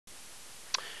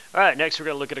Alright, next we're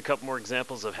going to look at a couple more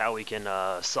examples of how we can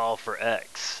solve for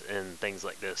x and things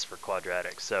like this for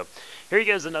quadratics. So here you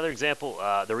goes another example.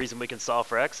 The reason we can solve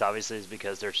for x obviously is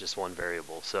because there's just one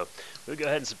variable. So we'll go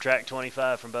ahead and subtract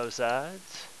 25 from both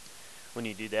sides. When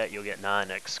you do that, you'll get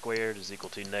 9x squared is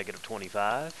equal to negative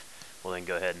 25. We'll then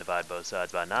go ahead and divide both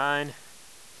sides by 9.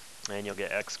 And you'll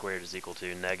get x squared is equal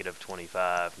to negative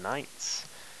 25 ninths.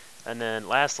 And then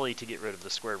lastly, to get rid of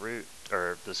the square root,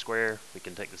 or the square, we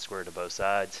can take the square to both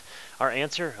sides. Our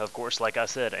answer, of course, like I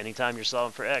said, anytime you're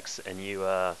solving for x and you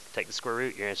take the square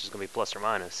root, your answer is going to be plus or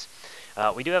minus.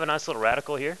 We do have a nice little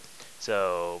radical here.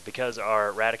 So because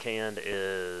our radicand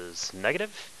is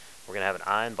negative, we're going to have an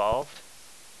I involved,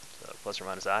 so plus or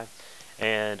minus I.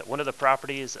 And one of the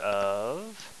properties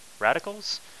of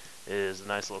radicals is a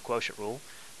nice little quotient rule,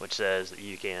 which says that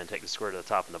you can take the square to the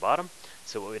top and the bottom.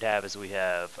 So what we'd have is we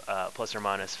have plus or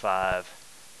minus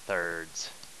 5/3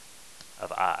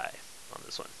 of I on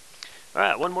this one. All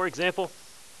right, one more example.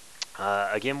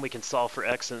 Again, we can solve for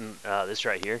x in this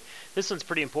right here. This one's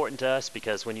pretty important to us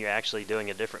because when you're actually doing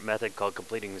a different method called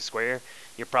completing the square,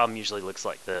 your problem usually looks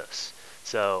like this.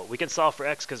 So we can solve for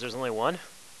x because there's only one.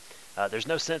 There's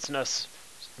no sense in us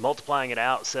multiplying it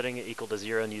out, setting it equal to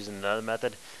 0, and using another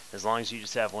method. As long as you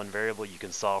just have one variable, you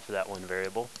can solve for that one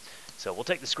variable. So we'll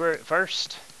take the square root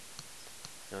first.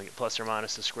 And we get plus or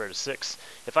minus the square root of 6.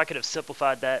 If I could have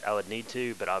simplified that, I would need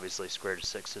to, but obviously square root of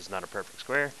 6 is not a perfect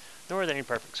square, nor are there any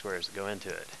perfect squares that go into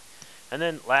it. And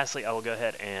then lastly, I will go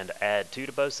ahead and add 2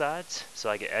 to both sides. So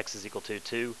I get x is equal to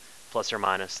 2 plus or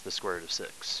minus the square root of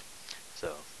 6.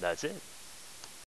 So that's it.